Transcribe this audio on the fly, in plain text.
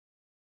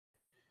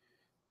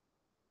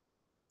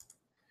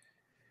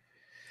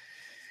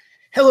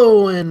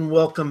Hello and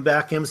welcome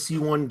back,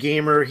 MC1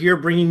 Gamer here,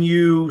 bringing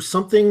you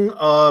something,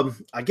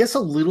 I guess, a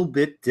little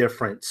bit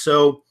different.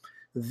 So,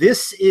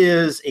 this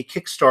is a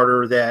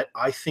Kickstarter that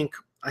I think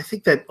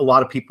that a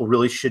lot of people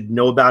really should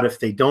know about. If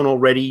they don't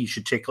already, you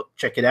should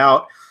check it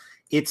out.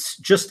 It's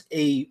just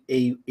a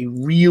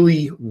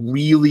really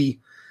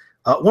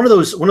one of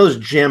those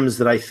gems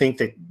that I think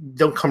that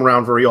don't come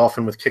around very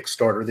often with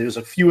Kickstarter. There's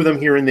a few of them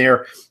here and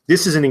there.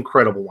 This is an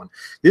incredible one.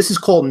 This is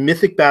called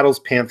Mythic Battles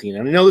Pantheon.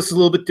 And I know this is a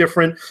little bit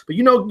different, but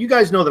you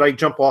guys know that I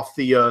jump off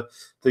the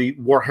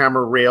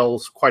Warhammer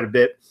rails quite a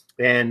bit.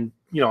 And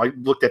I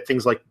looked at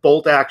things like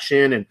Bolt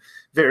Action and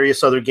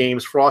various other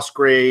games,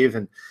 Frostgrave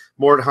and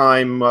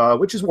Mordheim,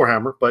 which is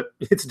Warhammer, but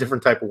it's a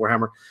different type of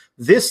Warhammer.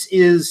 This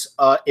is,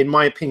 in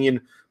my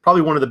opinion,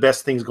 probably one of the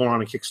best things going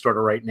on in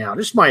Kickstarter right now.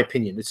 Just my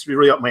opinion. It's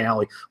really up my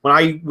alley. When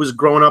I was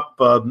growing up,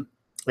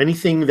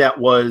 anything that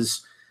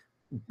was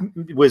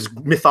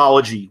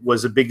mythology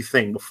was a big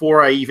thing.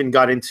 Before I even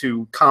got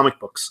into comic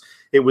books,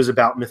 it was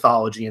about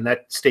mythology, and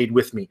that stayed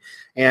with me.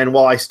 And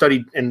while I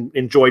studied and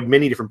enjoyed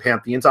many different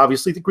pantheons,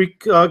 obviously the Greek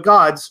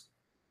gods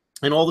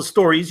and all the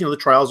stories, the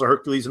trials of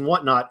Hercules and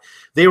whatnot,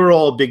 they were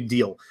all a big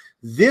deal.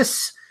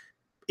 This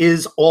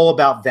is all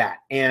about that,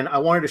 and I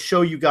wanted to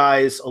show you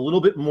guys a little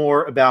bit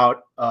more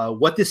about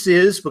what this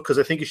is, because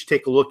I think you should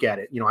take a look at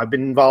it. I've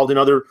been involved in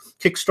other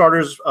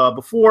Kickstarters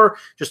before,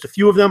 just a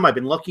few of them. I've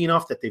been lucky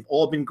enough that they've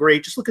all been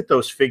great. Just look at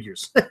those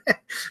figures.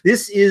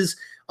 This is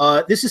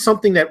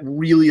something that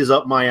really is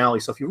up my alley.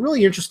 So if you're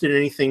really interested in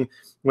anything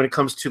when it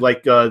comes to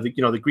like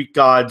the Greek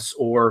gods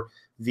or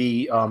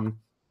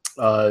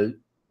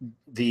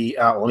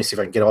let me see if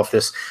I can get off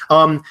this.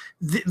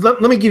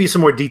 Let me give you some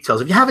more details.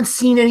 If you haven't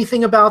seen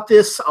anything about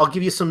this, I'll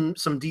give you some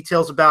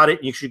details about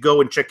it. You should go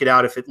and check it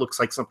out if it looks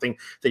like something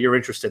that you're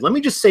interested. Let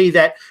me just say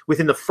that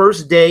within the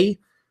first day,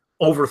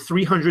 over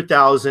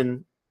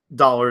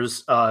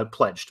 $300,000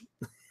 pledged.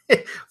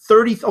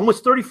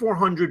 Almost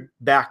 3,400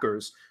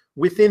 backers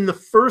within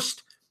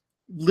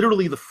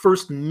literally the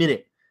first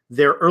minute.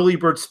 Their early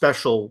bird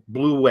special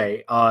blew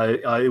away.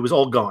 It was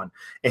all gone.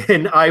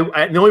 And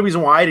the only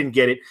reason why I didn't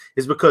get it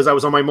is because I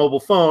was on my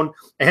mobile phone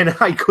and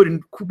I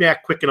couldn't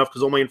act quick enough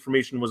because all my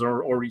information was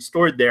already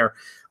stored there,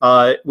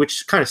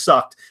 which kind of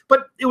sucked.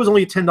 But it was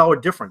only a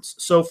 $10 difference.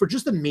 So for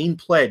just the main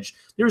pledge,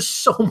 there's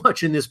so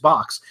much in this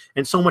box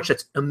and so much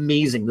that's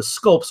amazing. The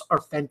sculpts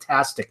are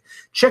fantastic.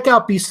 Check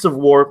out Beasts of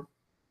War.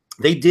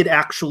 They did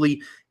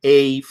actually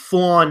a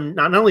full-on,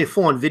 not only a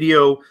full-on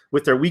video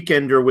with their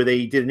Weekender where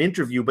they did an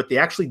interview, but they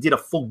actually did a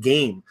full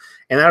game.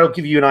 And that'll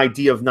give you an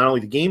idea of not only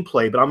the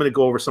gameplay, but I'm going to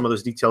go over some of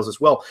those details as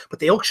well. But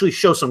they actually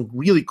show some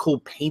really cool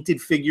painted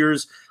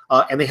figures,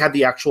 and they have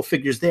the actual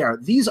figures there.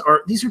 These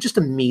are just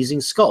amazing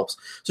sculpts.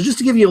 So just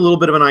to give you a little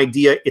bit of an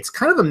idea, it's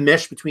kind of a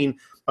mesh between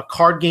a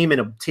card game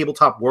and a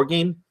tabletop war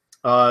game.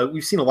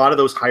 We've seen a lot of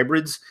those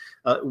hybrids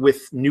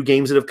with new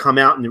games that have come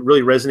out, and it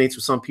really resonates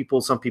with some people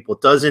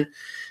it doesn't.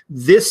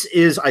 This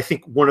is, I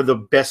think, one of the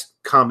best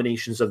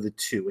combinations of the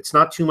two. It's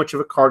not too much of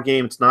a card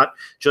game. It's not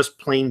just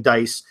plain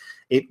dice.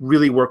 It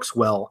really works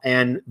well.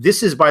 And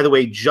this is, by the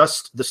way,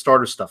 just the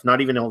starter stuff, not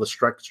even all the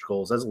stretch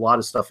goals. There's a lot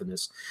of stuff in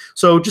this.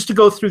 So just to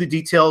go through the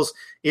details,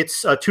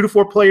 it's 2 to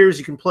 4 players.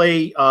 You can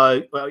play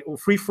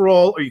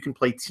free-for-all, or you can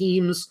play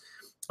teams.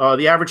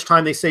 The average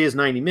time, they say, is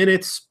 90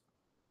 minutes.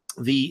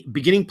 The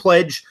beginning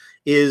pledge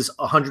is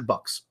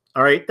 $100.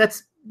 All right,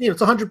 that's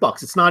it's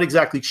 $100. It's not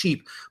exactly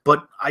cheap,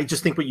 but I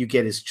just think what you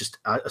get is just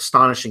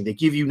astonishing. They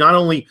give you not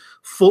only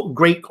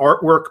great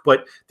artwork,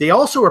 but they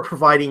also are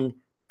providing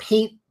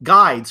paint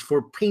guides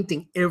for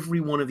painting every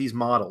one of these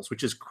models,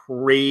 which is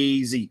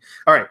crazy.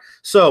 All right,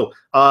 so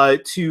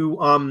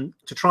to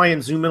try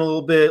and zoom in a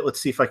little bit, let's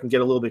see if I can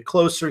get a little bit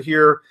closer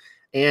here,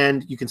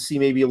 and you can see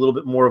maybe a little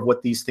bit more of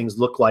what these things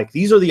look like.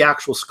 These are the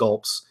actual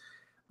sculpts.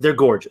 They're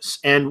gorgeous.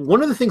 And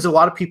one of the things a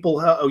lot of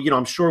people,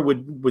 I'm sure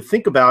would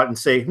think about and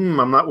say,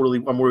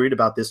 I'm worried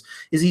about this,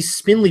 is these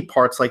spindly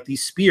parts like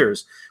these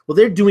spears. Well,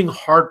 they're doing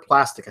hard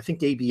plastic, I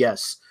think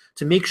ABS,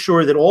 to make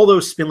sure that all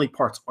those spindly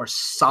parts are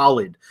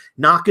solid,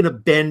 not going to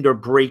bend or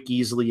break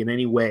easily in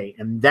any way.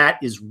 And that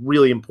is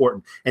really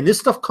important. And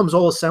this stuff comes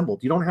all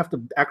assembled. You don't have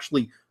to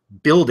actually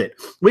build it,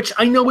 which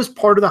I know is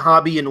part of the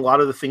hobby and a lot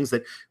of the things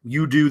that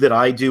you do, that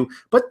I do,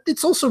 but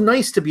it's also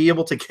nice to be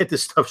able to get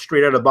this stuff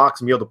straight out of the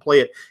box and be able to play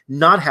it,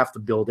 not have to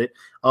build it,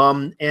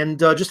 and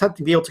just have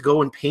to be able to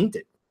go and paint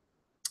it.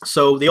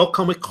 So they all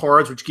come with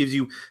cards, which gives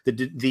you the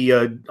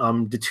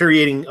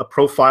deteriorating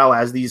profile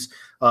as these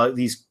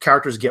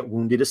characters get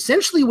wounded.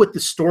 Essentially what the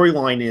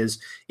storyline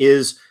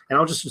is, and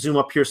I'll just zoom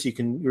up here so you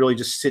can really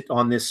just sit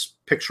on this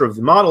picture of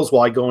the models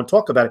while I go and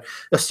talk about it.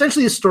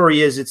 Essentially the story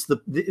is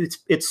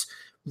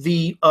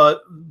the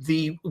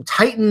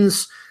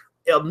Titans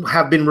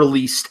have been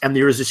released, and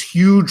there is this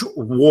huge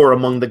war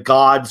among the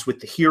gods with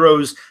the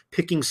heroes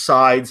picking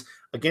sides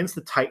against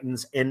the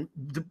Titans, and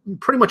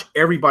pretty much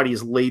everybody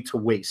is laid to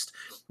waste.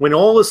 When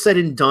all is said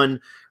and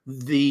done,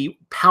 the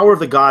power of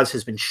the gods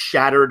has been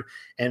shattered,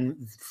 and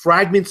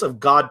fragments of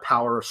god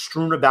power are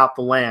strewn about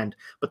the land,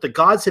 but the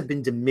gods have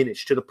been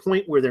diminished to the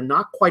point where they're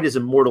not quite as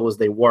immortal as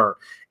they were,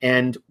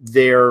 and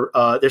they're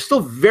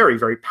still very,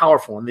 very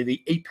powerful, and they're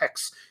the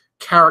apex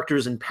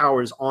characters and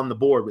powers on the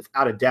board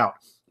without a doubt.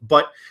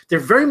 But they're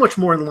very much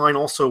more in line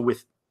also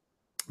with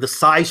the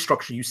size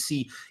structure you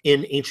see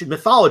in ancient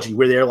mythology,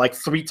 where they're like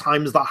 3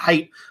 times the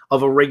height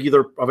of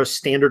a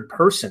standard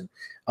person.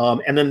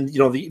 And then, you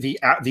know,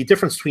 the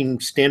difference between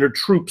standard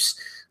troops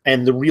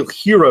and the real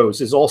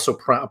heroes is also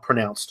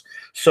pronounced.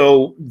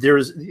 So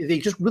they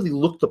just really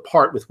look the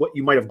part with what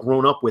you might have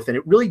grown up with, and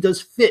it really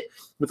does fit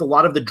with a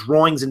lot of the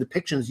drawings and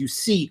depictions you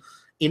see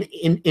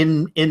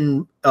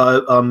in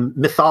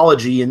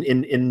mythology and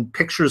in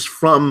pictures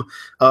from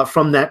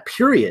that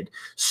period.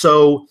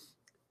 So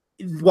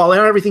while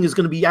not everything is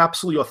going to be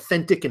absolutely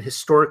authentic and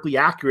historically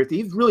accurate,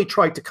 they've really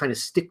tried to kind of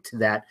stick to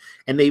that,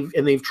 and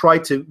they've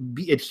tried to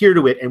adhere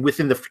to it, and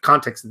within the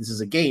context that this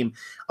is a game,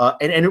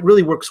 and it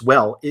really works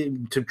well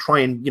to try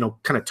and, you know,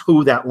 kind of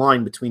toe that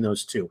line between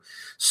those two.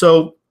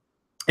 So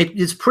it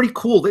is pretty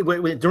cool.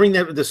 During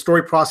the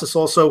story process,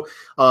 also,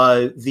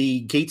 the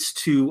gates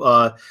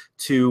to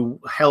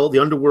hell, the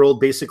underworld,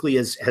 basically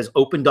has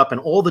opened up, and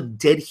all the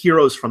dead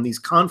heroes from these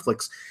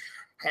conflicts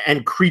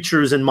and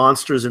creatures and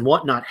monsters and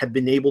whatnot have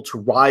been able to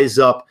rise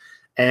up,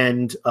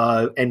 and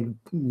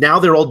now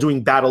they're all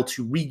doing battle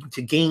to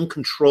gain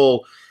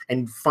control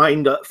and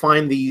find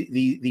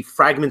the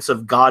fragments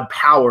of god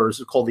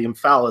powers called the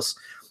Omphalos,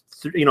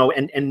 you know,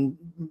 and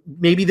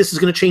maybe this is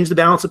going to change the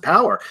balance of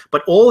power.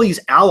 But all these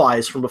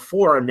allies from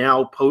before are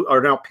now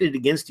pitted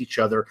against each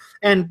other,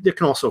 and there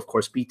can also, of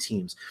course, be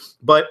teams.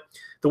 But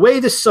the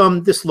way this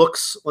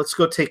looks, let's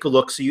go take a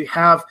look. So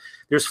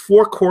there's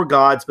 4 core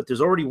gods, but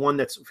there's already one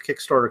that's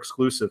Kickstarter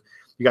exclusive.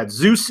 You got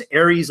Zeus,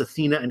 Ares,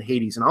 Athena, and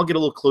Hades, and I'll get a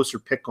little closer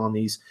pick on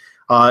these.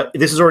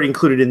 This is already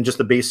included in just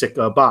the basic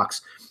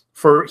box.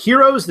 For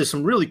heroes, there's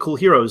some really cool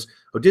heroes: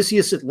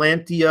 Odysseus,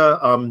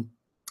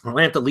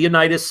 Atalanta,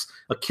 Leonidas,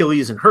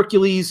 Achilles, and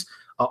Hercules.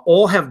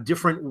 All have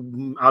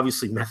different,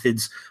 obviously,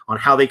 methods on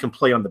how they can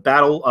play on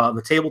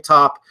the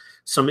tabletop.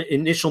 Some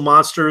initial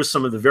monsters,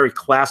 some of the very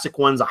classic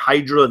ones: the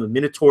Hydra, the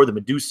Minotaur, the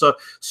Medusa,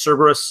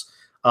 Cerberus.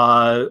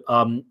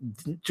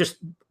 Just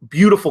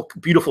beautiful,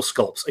 beautiful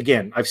sculpts.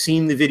 Again, I've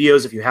seen the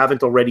videos. If you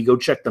haven't already, go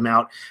check them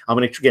out. I'm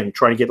going to, again,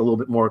 try to get a little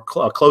bit more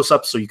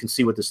close-up so you can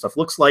see what this stuff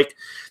looks like.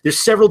 There's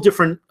several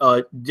different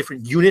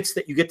units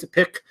that you get to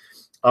pick.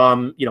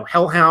 You know,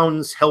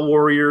 Hellhounds, Hell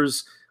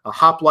Warriors,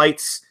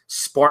 Hoplites,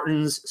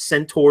 Spartans,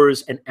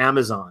 Centaurs, and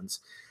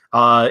Amazons.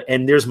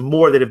 And there's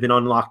more that have been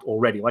unlocked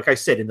already. Like I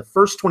said, in the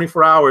first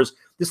 24 hours,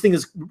 this thing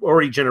has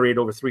already generated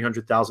over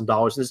 $300,000,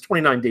 and there's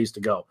 29 days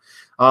to go.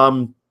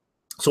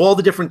 So all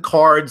the different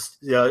cards,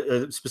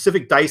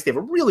 specific dice, they have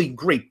a really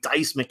great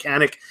dice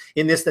mechanic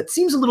in this that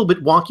seems a little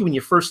bit wonky when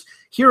you first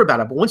hear about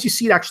it, but once you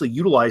see it actually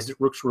utilized, it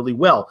works really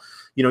well.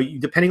 You know,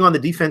 depending on the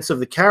defense of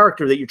the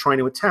character that you're trying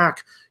to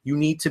attack, you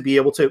need to be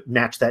able to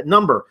match that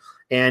number.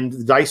 And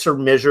the dice are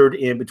measured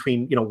in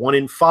between, you know, 1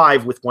 and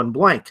 5 with 1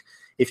 blank.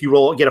 If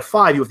you get a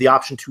 5, you have the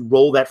option to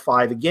roll that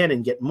 5 again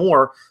and get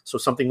more. So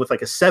something with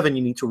like a 7,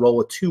 you need to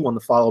roll a 2 on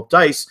the follow-up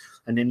dice,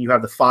 and then you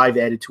have the 5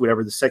 added to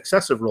whatever the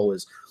successive roll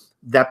is.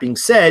 That being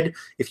said,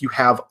 if you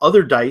have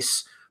other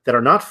dice that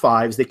are not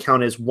 5s, they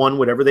count as 1,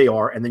 whatever they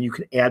are, and then you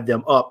can add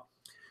them up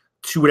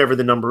to whatever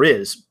the number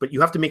is. But you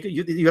have to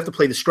you have to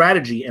play the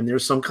strategy, and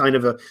there's some kind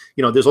of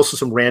there's also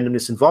some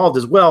randomness involved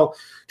as well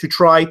to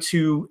try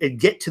to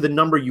get to the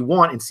number you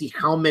want and see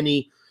how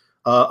many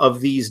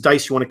of these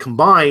dice you want to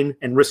combine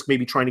and risk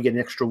maybe trying to get an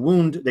extra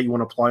wound that you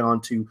want to apply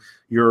onto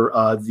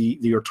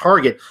your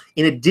target.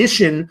 In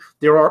addition,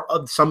 there are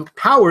some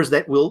powers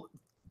that will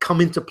come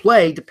into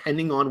play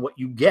depending on what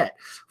you get.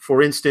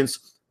 For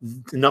instance,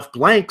 enough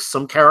blanks,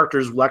 some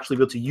characters will actually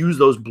be able to use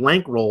those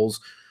blank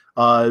rolls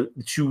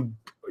to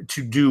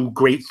do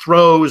great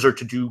throws or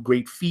to do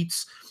great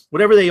feats.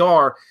 Whatever they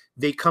are,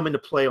 they come into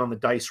play on the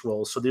dice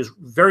rolls. So there's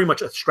very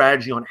much a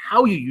strategy on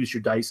how you use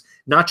your dice,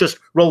 not just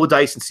roll the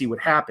dice and see what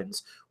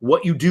happens.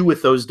 What you do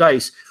with those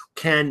dice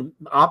can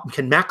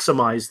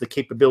maximize the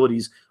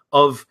capabilities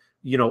of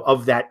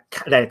that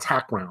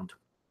attack round.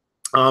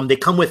 They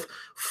come with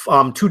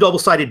 2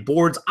 double-sided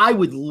boards. I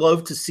would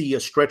love to see a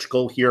stretch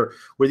goal here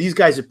where these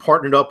guys have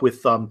partnered up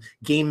with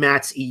Game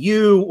Mats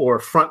EU or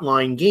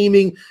Frontline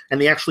Gaming,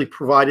 and they actually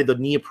provided the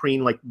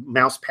neoprene like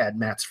mouse pad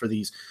mats for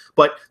these.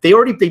 But they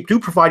do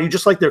provide you,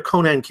 just like their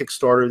Conan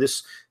Kickstarter.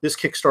 This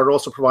Kickstarter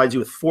also provides you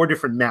with 4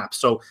 different maps.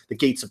 So the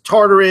Gates of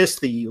Tartarus,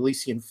 the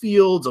Elysian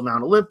Fields,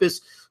 Mount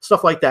Olympus,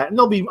 stuff like that. And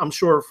they'll be, I'm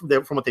sure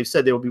from what they've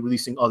said, they will be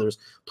releasing others.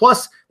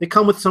 Plus, they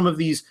come with some of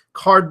these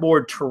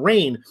cardboard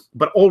terrain,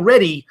 but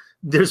already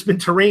there's been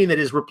terrain that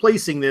is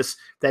replacing this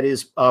that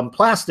is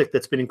plastic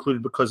that's been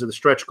included because of the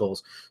stretch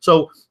goals.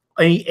 So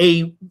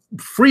a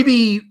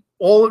freebie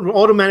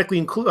automatically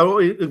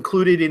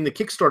included in the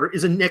Kickstarter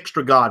is an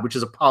extra god, which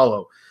is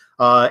Apollo.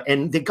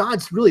 And the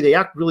gods, really, they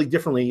act really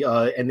differently,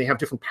 and they have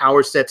different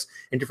power sets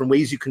and different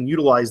ways you can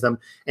utilize them.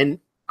 And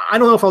I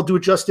don't know if I'll do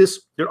it justice.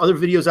 There are other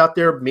videos out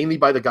there, mainly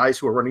by the guys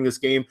who are running this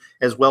game,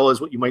 as well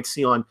as what you might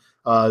see on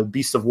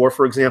Beasts of War,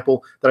 for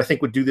example, that I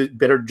think would do the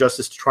better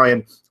justice to try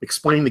and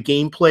explain the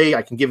gameplay.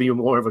 I can give you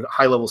more of a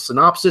high-level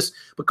synopsis,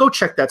 but go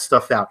check that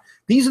stuff out.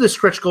 These are the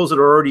stretch goals that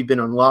have already been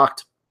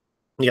unlocked.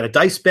 You got a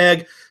dice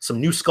bag, some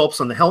new sculpts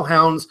on the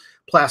Hellhounds,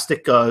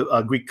 plastic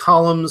Greek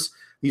columns.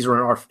 These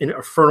are an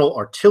infernal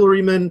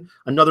artilleryman,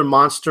 another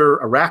monster,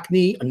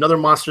 Arachne, another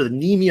monster, the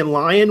Nemean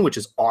lion, which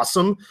is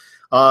awesome.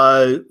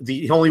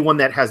 The only one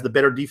that has the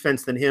better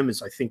defense than him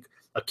is, I think,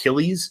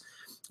 Achilles.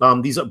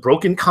 These are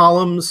broken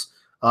columns.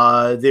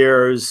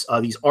 There's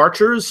these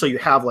archers. So you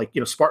have, like,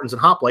 Spartans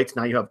and hoplites.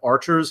 Now you have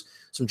archers,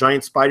 some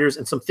giant spiders,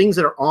 and some things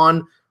that are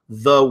on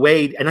the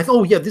way. And I thought,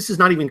 oh yeah, this is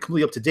not even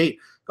completely up to date.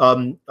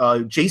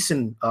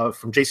 Jason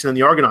from Jason and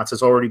the Argonauts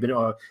has already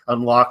been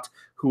unlocked,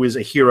 who is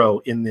a hero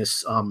in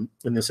this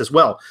as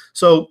well.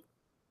 So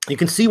you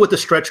can see what the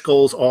stretch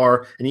goals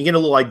are, and you get a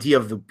little idea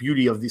of the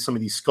beauty of some of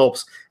these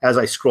sculpts as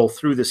I scroll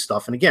through this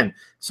stuff. And again,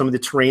 some of the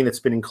terrain that's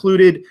been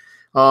included.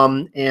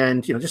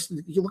 And just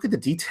you look at the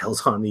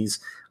details on these.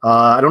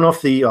 I don't know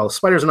if the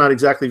spiders are not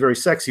exactly very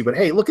sexy, but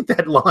hey, look at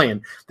that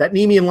lion. That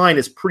Nemean lion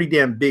is pretty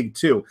damn big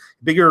too,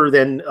 bigger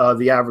than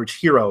the average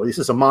hero. This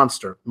is a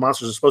monster.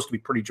 Monsters are supposed to be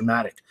pretty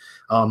dramatic.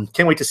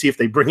 Can't wait to see if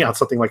they bring out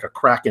something like a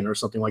kraken or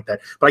something like that.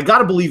 But I got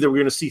to believe that we're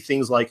going to see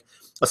things like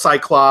a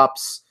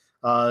cyclops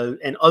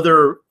and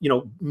other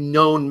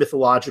known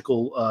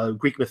mythological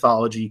Greek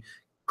mythology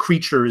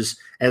creatures,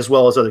 as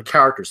well as other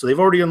characters. So they've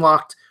already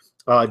unlocked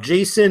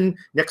Jason.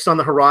 Next on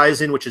the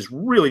horizon, which is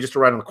really just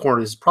right on the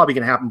corner, this is probably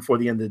going to happen before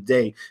the end of the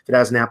day if it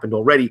hasn't happened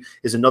already,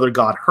 is another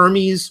god,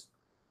 Hermes.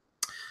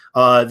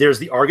 There's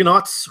the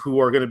Argonauts, who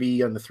are going to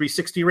be in the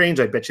 360 range.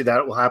 I bet you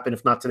that will happen,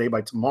 if not today,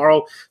 by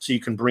tomorrow, so you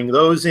can bring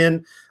those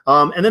in.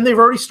 And then they've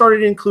already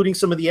started including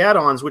some of the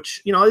add-ons,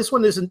 which, this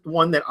one isn't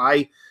one that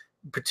I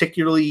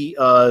particularly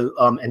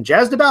and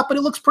jazzed about, but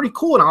it looks pretty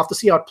cool, and I'll have to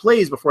see how it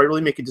plays before I really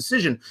make a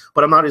decision.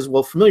 But I'm not as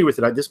well familiar with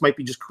it. This might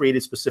be just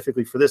created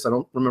specifically for this. I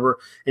don't remember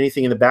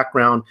anything in the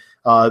background.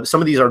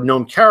 Some of these are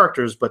known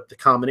characters, but the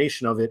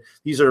combination of it,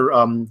 these are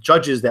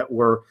judges that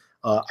were,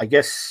 I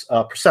guess,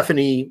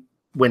 Persephone,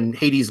 when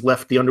Hades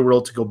left the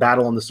underworld to go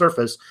battle on the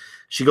surface,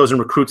 she goes and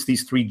recruits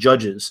these 3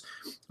 judges.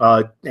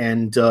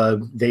 And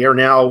they are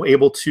now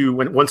able to,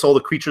 once all the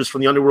creatures from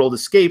the underworld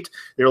escaped,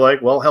 they're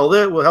like, well,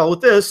 hell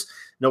with this.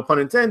 No pun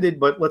intended,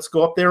 but let's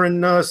go up there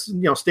and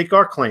stake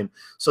our claim.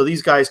 So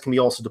these guys can be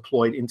also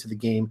deployed into the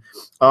game.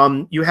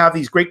 You have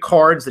these great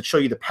cards that show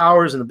you the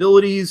powers and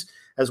abilities,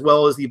 as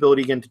well as the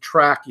ability again to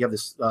track. You have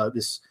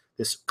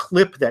this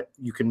clip that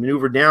you can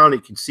maneuver down.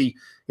 You can see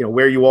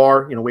where you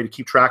are, way to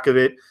keep track of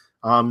it.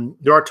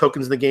 There are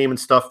tokens in the game and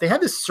stuff. They had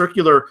this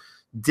circular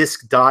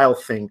disc dial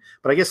thing,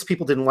 but I guess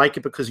people didn't like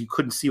it because you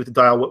couldn't see with the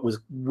dial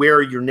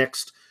where your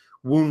next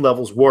wound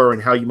levels were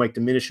and how you might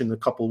diminish in a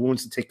couple of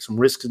wounds to take some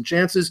risks and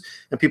chances,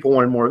 and people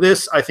wanted more of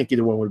this. I think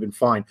either one would have been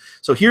fine.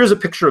 So here's a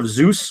picture of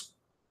Zeus.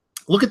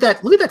 Look at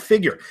that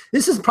figure.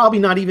 This is probably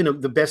not even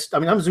the best. I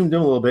mean, I'm zoomed in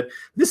a little bit.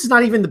 This is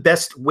not even the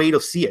best way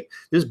to see it.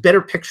 There's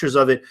better pictures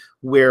of it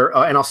where,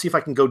 and I'll see if I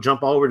can go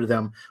jump over to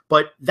them,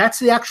 but that's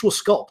the actual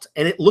sculpt,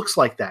 and it looks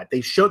like that.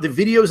 They show the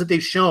videos that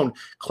they've shown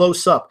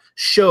close up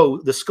show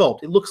the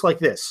sculpt. It looks like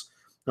this.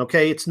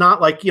 Okay, it's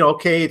not like,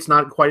 okay, it's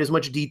not quite as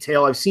much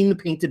detail. I've seen the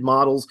painted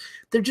models.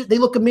 They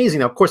look amazing.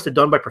 Now, of course, they're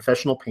done by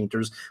professional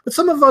painters, but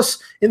some of us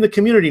in the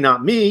community,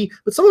 not me,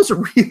 but some of us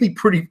are really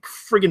pretty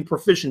friggin'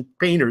 proficient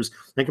painters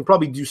and can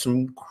probably do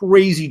some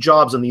crazy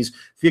jobs on these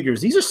figures.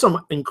 These are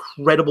some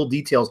incredible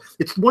details.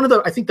 It's one of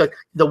the, I think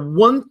the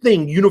one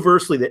thing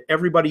universally that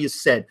everybody has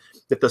said,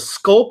 that the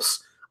sculpts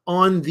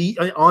in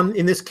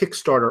this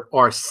Kickstarter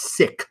are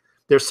sick.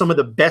 They're some of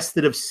the best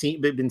that have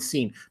been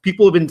seen.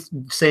 People have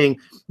been saying,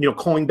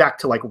 calling back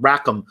to like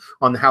Rackham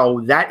on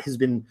how that has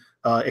been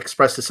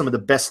expressed as some of the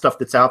best stuff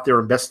that's out there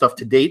and best stuff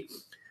to date.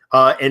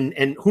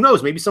 And who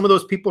knows, maybe some of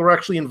those people are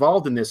actually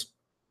involved in this.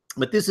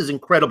 But this is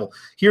incredible.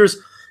 Here's,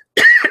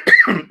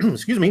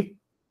 excuse me,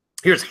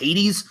 here's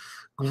Hades.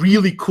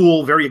 Really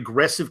cool, very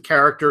aggressive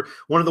character.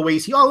 One of the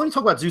ways let me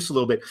talk about Zeus a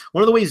little bit.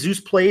 One of the ways Zeus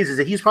plays is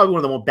that he's probably one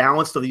of the more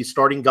balanced of these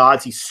starting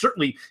gods. He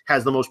certainly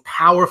has the most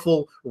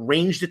powerful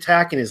ranged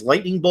attack in his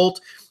lightning bolt.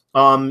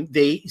 Some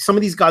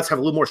of these gods have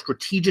a little more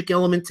strategic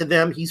element to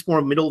them. He's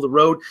more middle of the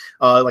road.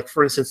 Like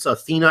for instance,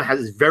 Athena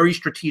is very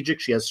strategic.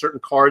 She has certain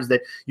cards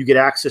that you get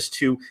access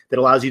to that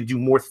allows you to do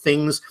more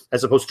things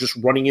as opposed to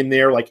just running in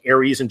there like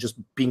Ares and just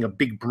being a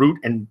big brute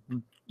and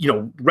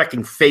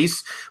wrecking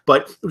face.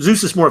 But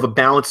Zeus is more of a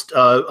balanced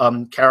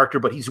character,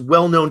 but he's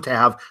well known to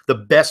have the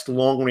best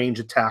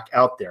long-range attack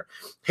out there.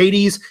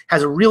 Hades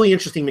has a really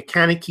interesting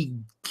mechanic.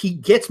 He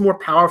gets more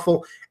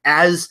powerful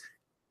as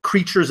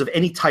creatures of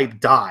any type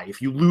die.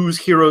 If you lose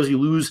heroes, you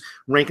lose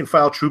rank and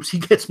file troops, he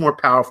gets more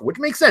powerful, which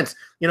makes sense.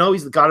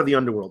 He's the god of the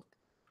underworld.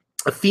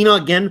 Athena,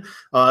 again,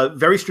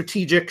 very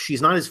strategic.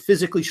 She's not as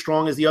physically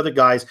strong as the other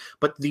guys,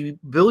 but the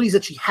abilities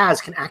that she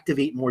has can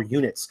activate more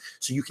units.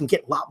 So you can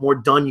get a lot more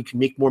done. You can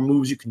make more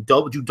moves. You can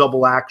do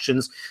double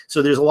actions.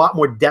 So there's a lot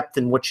more depth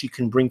in what she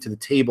can bring to the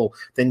table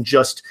than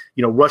just,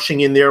 you know,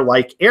 rushing in there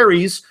like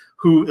Ares,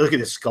 who, look at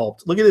this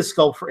sculpt. Look at this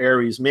sculpt for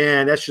Ares.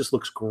 Man, that just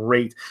looks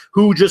great.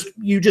 Who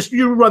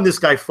you run this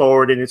guy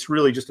forward, and it's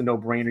really just a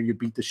no-brainer. You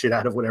beat the shit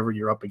out of whatever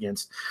you're up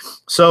against.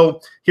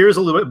 So here's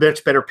a little bit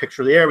much better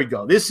picture. There we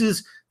go. This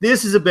is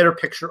a better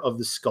picture of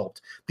the sculpt.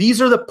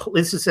 These are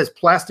this says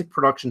plastic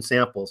production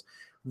samples.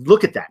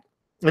 Look at that.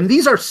 And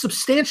these are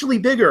substantially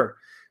bigger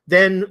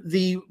than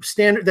the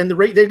standard, than the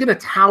rate. They're going to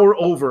tower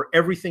over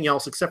everything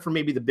else except for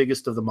maybe the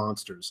biggest of the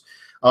monsters.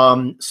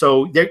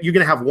 So you're going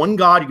to have one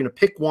god, you're going to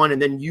pick one,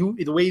 and then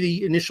the way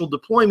the initial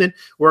deployment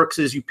works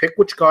is you pick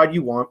which god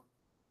you want,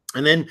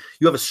 and then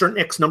you have a certain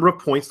X number of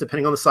points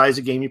depending on the size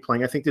of game you're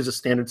playing. I think there's a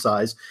standard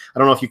size. I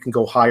don't know if you can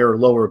go higher or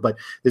lower, but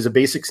there's a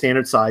basic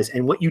standard size.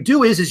 And what you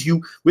do is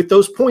you, with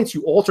those points,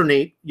 you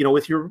alternate, you know,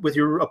 with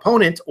your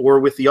opponent or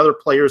with the other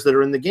players that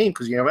are in the game,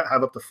 because you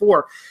have up to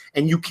 4,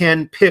 and you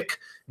can pick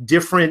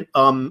different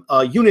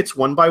units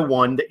one by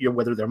one, that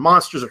whether they're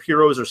monsters or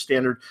heroes or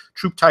standard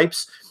troop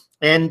types,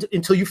 and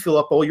until you fill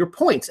up all your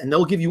points. And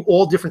they'll give you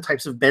all different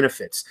types of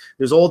benefits.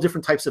 There's all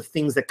different types of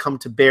things that come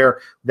to bear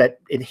that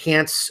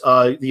enhance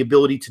the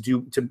ability to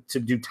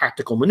do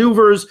tactical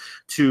maneuvers,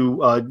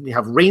 to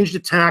have ranged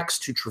attacks,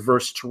 to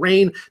traverse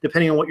terrain,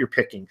 depending on what you're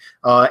picking.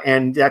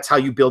 And that's how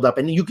you build up.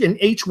 And you can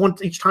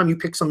each time you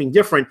pick something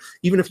different,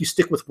 even if you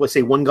stick with, let's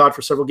say, one god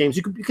for several games,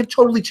 you can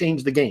totally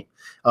change the game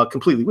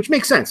completely, which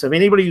makes sense. I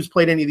mean, anybody who's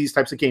played any of these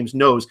types of games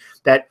knows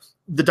that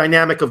the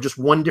dynamic of just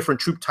one different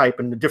troop type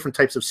and the different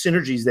types of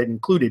synergies that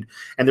included,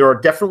 and there are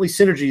definitely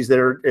synergies that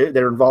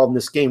are involved in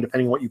this game,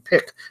 depending on what you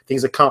pick,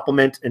 things that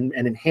complement and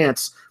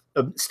enhance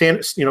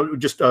standard, you know,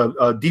 just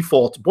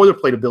default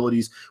boilerplate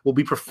abilities will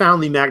be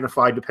profoundly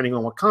magnified depending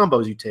on what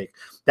combos you take.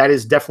 That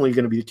is definitely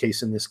going to be the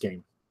case in this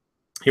game.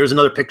 Here's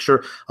another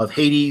picture of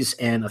Hades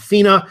and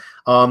Athena,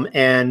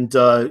 and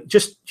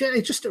just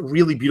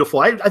really beautiful.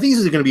 I think this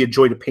is going to be a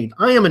joy to paint.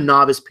 I am a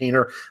novice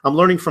painter. I'm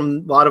learning from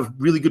a lot of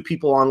really good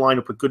people online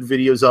who put good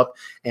videos up,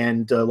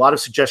 and a lot of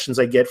suggestions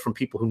I get from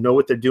people who know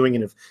what they're doing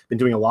and have been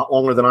doing a lot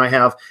longer than I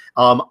have.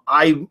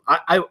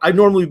 I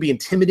normally would be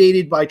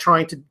intimidated by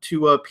trying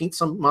to paint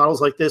some models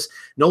like this.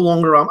 No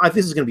longer.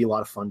 This is going to be a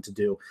lot of fun to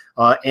do,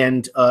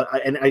 and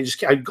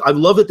I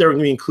love that they're going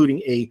to be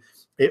including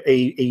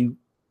a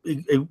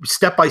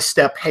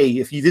step-by-step, hey,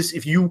 if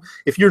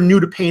you're new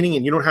to painting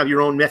and you don't have your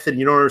own method and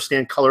you don't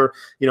understand color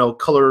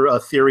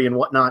theory and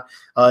whatnot,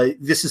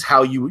 this is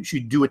how you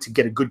should do it to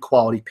get a good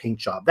quality paint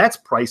job. That's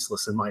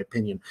priceless in my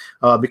opinion,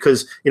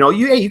 because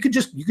you could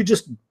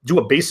just do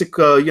a basic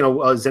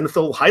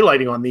zenithal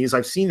highlighting on these.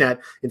 I've seen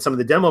that in some of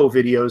the demo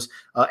videos,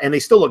 and they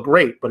still look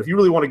great. But if you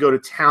really want to go to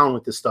town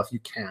with this stuff, you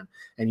can,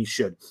 and you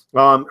should.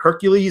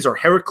 Hercules, or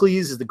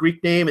Heracles is the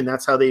Greek name, and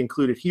that's how they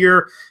include it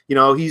here. You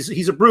know,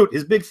 he's a brute.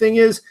 His big thing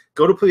is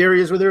go to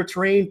areas where there are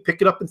terrain, pick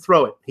it up and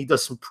throw it. He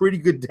does some pretty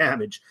good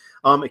damage.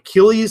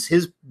 Achilles,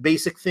 his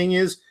basic thing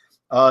is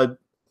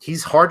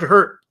he's hard to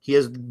hurt. He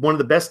has one of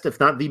the best, if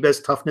not the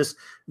best, toughness,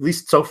 at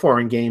least so far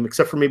in game,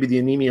 except for maybe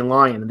the Anemean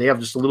Lion, and they have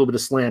just a little bit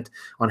of slant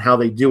on how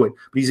they do it.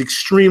 But he's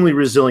extremely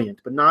resilient,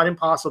 but not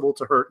impossible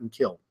to hurt and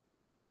kill.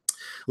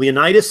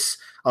 Leonidas,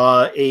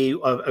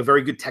 a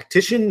very good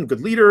tactician,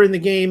 good leader in the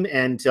game,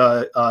 and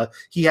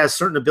he has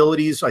certain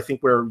abilities, I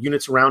think, where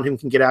units around him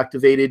can get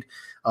activated,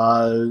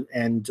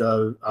 and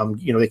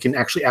they can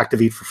actually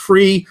activate for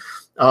free.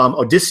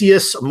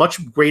 Odysseus, a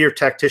much greater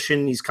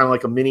tactician. He's kind of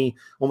like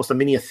almost a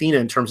mini Athena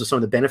in terms of some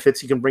of the benefits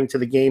he can bring to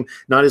the game.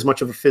 Not as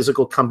much of a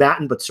physical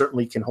combatant, but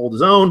certainly can hold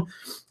his own.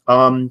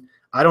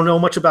 I don't know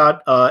much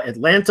about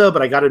Atlanta,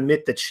 but I got to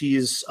admit that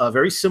she's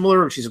very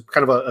similar. She's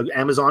kind of an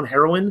Amazon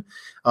heroine,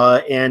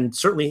 and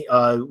certainly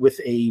with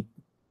a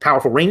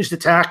powerful ranged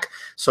attack.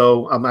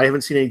 So I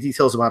haven't seen any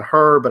details about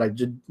her, but I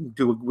did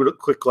do a real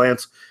quick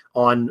glance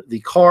on the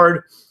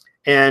card.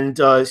 And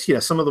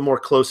some of the more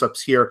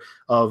close-ups here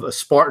of a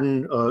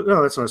Spartan.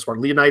 No, that's not a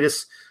Spartan.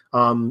 Leonidas,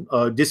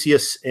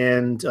 Odysseus,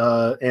 and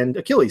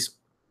Achilles.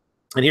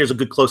 And here's a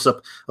good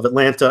close-up of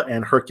Atlanta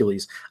and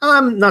Hercules.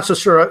 I'm not so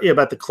sure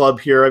about the club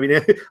here. I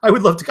mean, I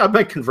would love to. I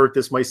might convert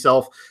this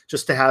myself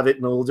just to have it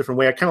in a little different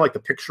way. I kind of like the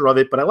picture of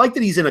it, but I like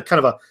that he's in a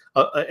kind of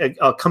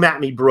a come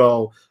at me,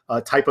 bro,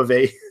 type of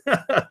a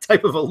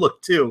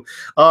look too.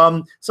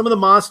 Some of the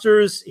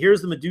monsters.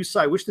 Here's the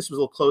Medusa. I wish this was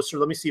a little closer.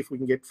 Let me see if we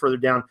can get further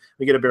down.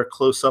 We get a better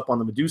close-up on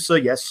the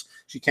Medusa. Yes,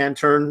 she can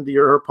turn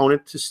your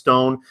opponent to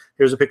stone.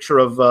 Here's a picture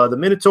of the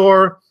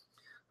Minotaur,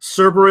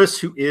 Cerberus,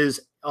 who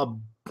is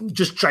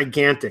just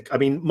gigantic. I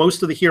mean,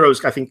 most of the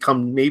heroes, I think,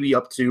 come maybe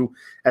up to,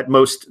 at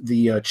most,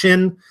 the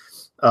chin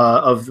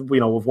of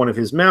one of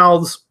his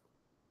mouths.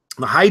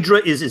 The Hydra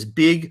is as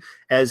big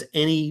as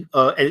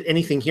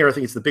anything here. I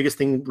think it's the biggest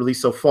thing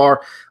released so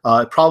far.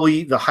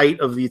 Probably the height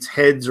of its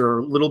heads are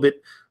a little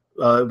bit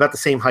about the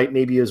same height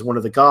maybe as one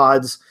of the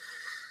gods.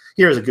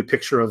 Here's a good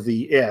picture of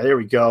the, yeah, there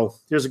we go.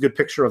 There's a good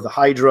picture of the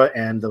Hydra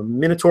and the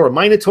Minotaur or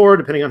Minotaur,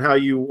 depending on how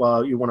you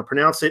you want to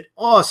pronounce it.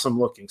 Awesome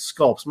looking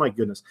sculpts, my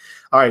goodness.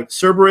 All right,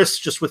 Cerberus,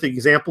 just with an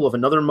example of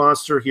another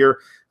monster here.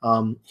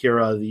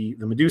 The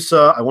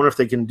Medusa. I wonder if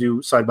they can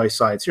do side by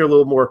sides. Here, a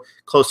little more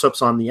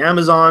close-ups on the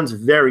Amazons.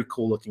 Very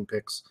cool looking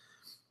pics.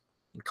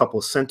 A couple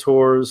of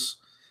centaurs.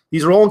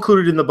 These are all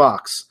included in the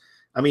box.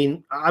 I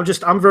mean,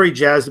 I'm very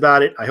jazzed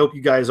about it. I hope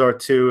you guys are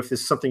too. If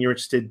this is something you're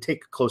interested in,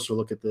 take a closer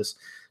look at this.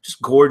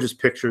 Just gorgeous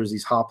pictures,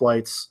 these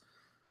hoplites.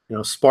 You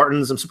know,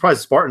 Spartans. I'm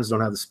surprised Spartans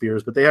don't have the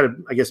spears, but they had to,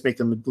 I guess, make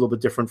them a little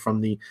bit different from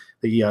the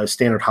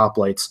standard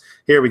hoplites.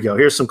 Here we go.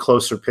 Here's some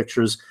closer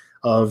pictures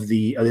of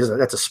the,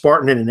 that's a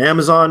Spartan and an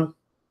Amazon.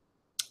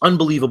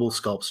 Unbelievable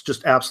sculpts,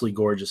 just absolutely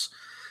gorgeous.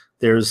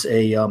 There's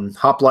a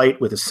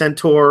hoplite with a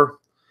centaur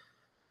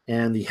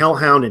and the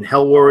Hellhound and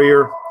Hell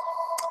Warrior.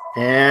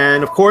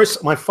 And, of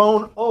course, my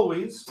phone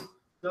always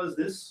does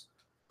this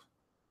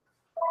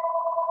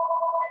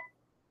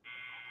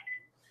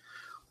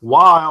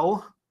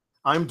while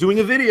I'm doing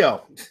a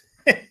video.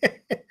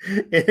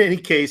 In any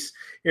case,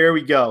 here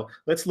we go.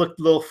 Let's look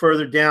a little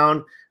further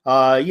down.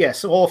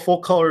 Yes, all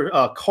full-color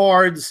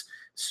cards.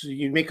 So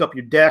you make up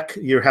your deck.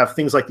 You have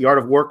things like the Art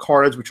of War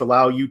cards, which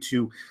allow you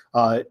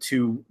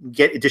to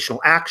get additional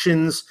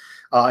actions.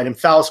 An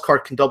Emphalis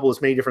card can double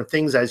as many different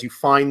things as you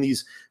find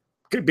these,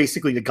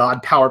 basically the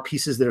god power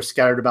pieces that are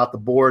scattered about the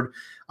board.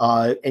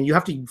 And you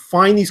have to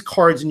find these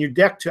cards in your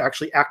deck to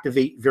actually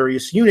activate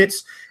various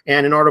units.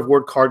 And an Art of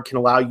War card can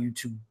allow you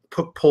to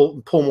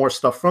pull more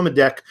stuff from a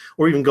deck,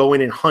 or even go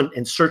in and hunt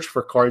and search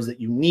for cards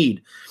that you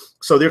need.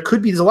 So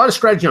there's a lot of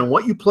strategy on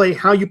what you play,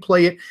 how you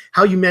play it,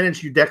 how you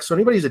manage your deck. So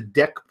anybody who's a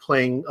deck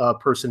playing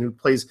person who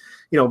plays,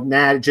 you know,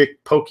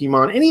 Magic,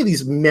 Pokemon, any of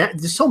these,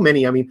 there's so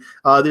many. I mean,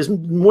 there's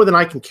more than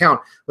I can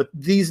count. But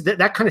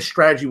that kind of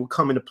strategy will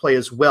come into play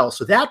as well.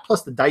 So that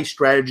plus the dice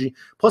strategy,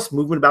 plus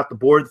movement about the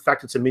board, the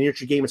fact it's a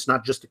miniature game, it's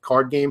not just a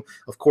card game,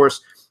 of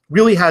course,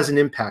 really has an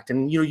impact.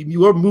 And, you know,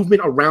 your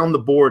movement around the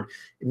board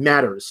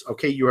matters.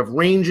 Okay, you have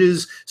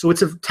ranges. So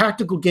it's a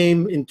tactical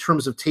game in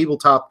terms of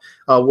tabletop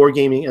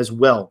wargaming as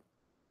well.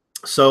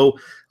 So,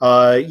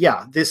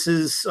 yeah, this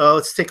is,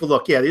 let's take a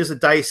look. Yeah, there's a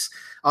dice.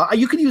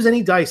 You can use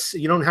any dice.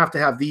 You don't have to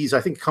have these. I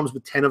think it comes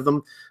with 10 of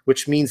them,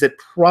 which means that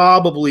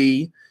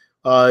probably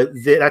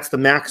that's the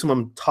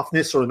maximum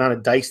toughness or amount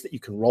of dice that you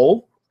can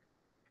roll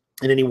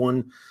in any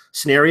one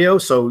scenario.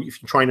 So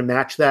if you're trying to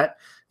match that,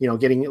 you know,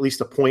 getting at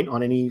least a point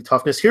on any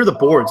toughness. Here are the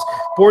boards.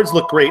 Boards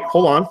look great.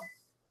 Hold on.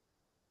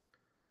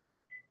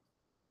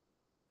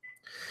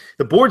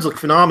 The boards look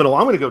phenomenal.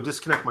 I'm going to go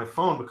disconnect my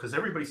phone because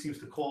everybody seems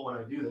to call when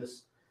I do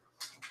this.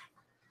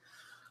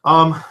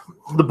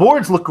 The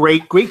boards look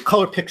great. Great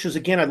color pictures.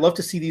 Again, I'd love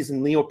to see these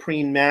in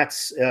neoprene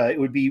mats. It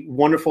would be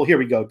wonderful. Here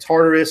we go.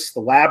 Tartarus,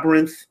 the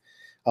Labyrinth,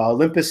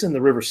 Olympus, and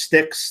the River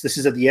Styx. This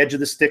is at the edge of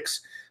the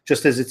Styx,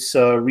 just as it's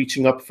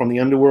reaching up from the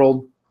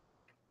underworld.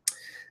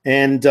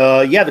 And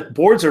yeah, the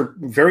boards are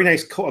very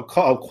nice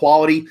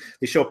quality.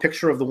 They show a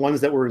picture of the ones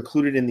that were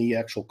included in the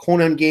actual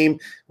Conan game,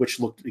 which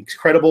looked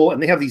incredible.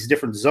 And they have these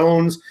different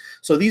zones.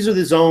 So these are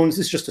the zones.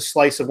 This is just a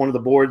slice of one of the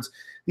boards.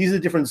 These are the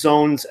different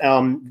zones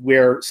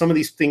where some of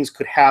these things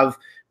could have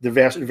the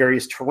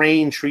various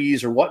terrain,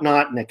 trees, or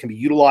whatnot, and that can be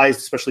utilized,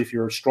 especially if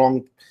you're a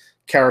strong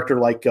character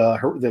like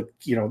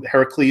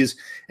Heracles,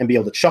 and be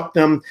able to chuck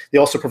them. They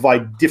also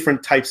provide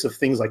different types of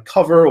things like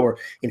cover or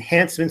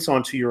enhancements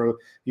onto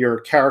your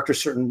character.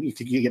 Certain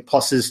you get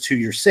pluses to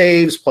your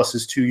saves,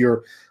 pluses to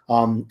your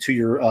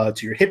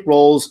hit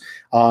rolls.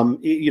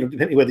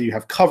 Depending whether you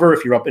have cover,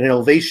 if you're up in an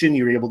elevation,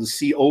 you're able to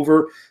see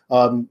over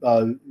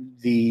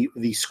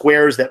the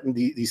squares that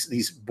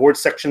these board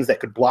sections that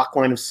could block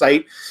line of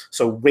sight.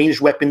 So ranged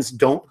weapons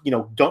don't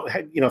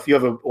if you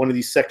have one of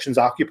these sections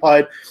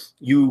occupied,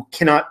 you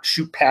cannot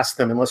shoot past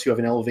them unless you have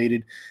an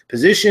elevated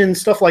position.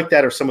 Stuff like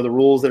that are some of the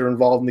rules that are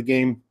involved in the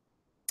game.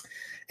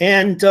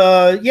 And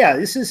yeah,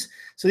 this is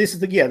a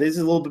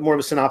little bit more of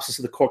a synopsis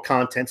of the core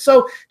content.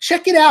 So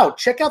check it out.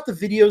 Check out the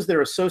videos that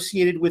are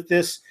associated with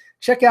this.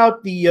 Check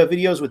out the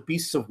videos with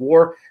Beasts of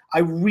War. I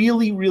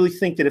really, really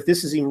think that if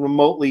this is even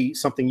remotely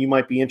something you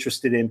might be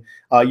interested in,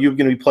 you're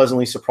going to be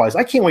pleasantly surprised.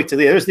 I can't wait to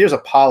there's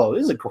Apollo.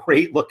 This is a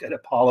great look at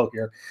Apollo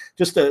here.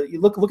 Just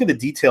look at the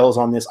details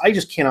on this. I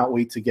just cannot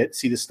wait to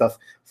see this stuff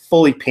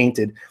fully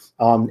painted.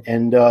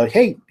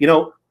 Hey, you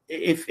know,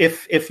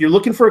 if you're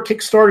looking for a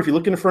Kickstarter, if you're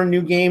looking for a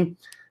new game,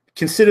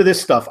 consider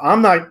this stuff.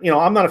 I'm not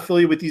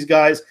affiliated with these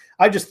guys.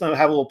 I just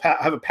have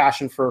a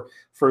passion for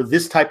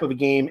this type of a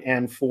game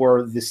and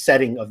for the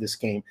setting of this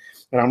game,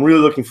 and I'm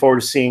really looking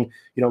forward to seeing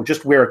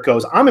just where it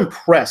goes. I'm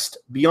impressed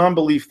beyond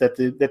belief that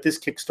this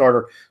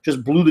Kickstarter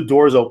just blew the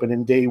doors open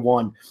in day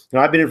one.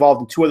 I've been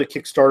involved in 2 other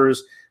Kickstarters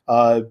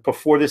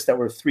before this that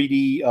were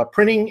 3D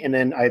printing, and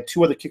then I had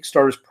 2 other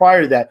Kickstarters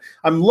prior to that.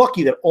 I'm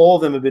lucky that all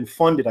of them have been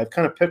funded. I've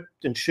kind of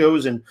picked and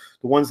chosen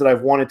the ones that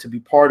I've wanted to be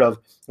part of,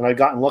 and I've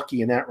gotten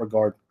lucky in that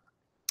regard.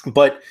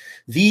 But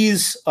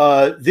these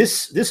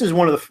this is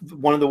one of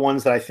the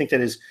ones that I think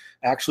that is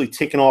actually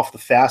taken off the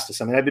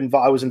fastest. I mean,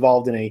 I was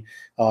involved in a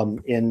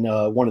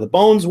one of the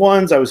Bones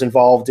ones. I was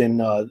involved in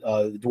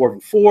the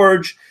Dwarven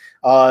Forge.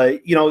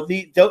 You know,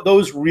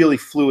 those really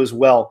flew as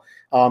well.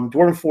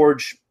 Dwarven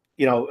Forge,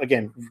 you know,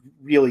 again,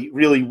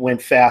 really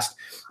went fast.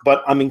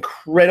 But I'm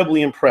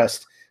incredibly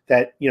impressed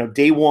that, you know,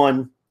 day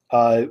one,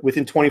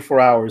 within 24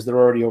 hours, they're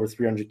already over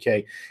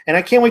 300K. And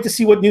I can't wait to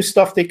see what new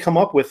stuff they come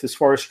up with as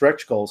far as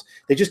stretch goals.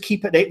 They just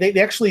keep it.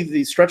 They actually,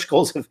 the stretch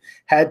goals have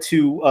had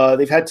to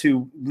they've had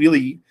to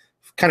really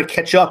kind of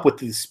catch up with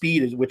the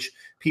speed at which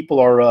people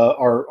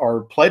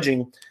are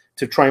pledging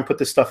to try and put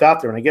this stuff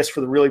out there. And I guess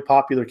for the really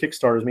popular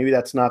Kickstarters, maybe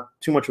that's not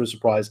too much of a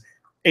surprise.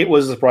 It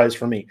was a surprise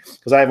for me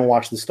because I haven't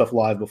watched this stuff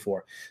live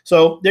before.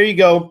 So there you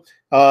go.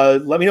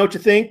 Let me know what you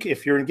think.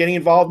 If you're getting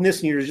involved in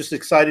this and you're just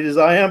excited as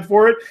I am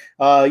for it,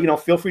 you know,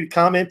 feel free to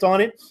comment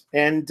on it.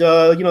 And,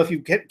 you know, if you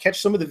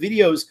catch some of the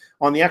videos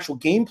on the actual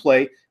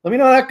gameplay, let me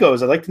know how that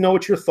goes. I'd like to know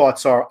what your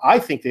thoughts are. I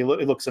think it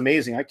looks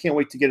amazing. I can't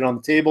wait to get it on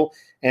the table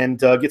and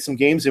get some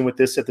games in with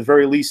this. At the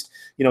very least,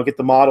 you know, get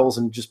the models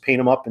and just paint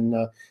them up. And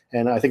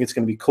I think it's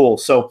going to be cool.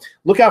 So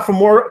look out for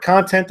more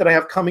content that I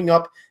have coming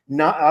up.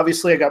 Not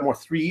obviously, I got more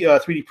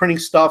 3D printing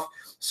stuff,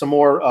 some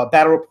more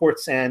battle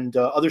reports and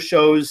other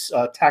shows,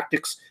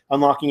 tactics,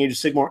 unlocking Age of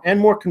Sigmar, and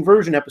more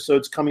conversion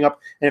episodes coming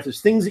up. And if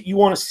there's things that you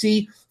want to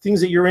see,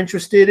 things that you're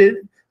interested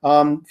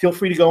in, feel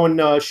free to go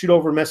and shoot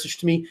over a message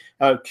to me,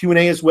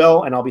 Q&A as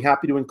well, and I'll be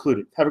happy to include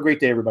it. Have a great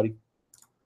day, everybody.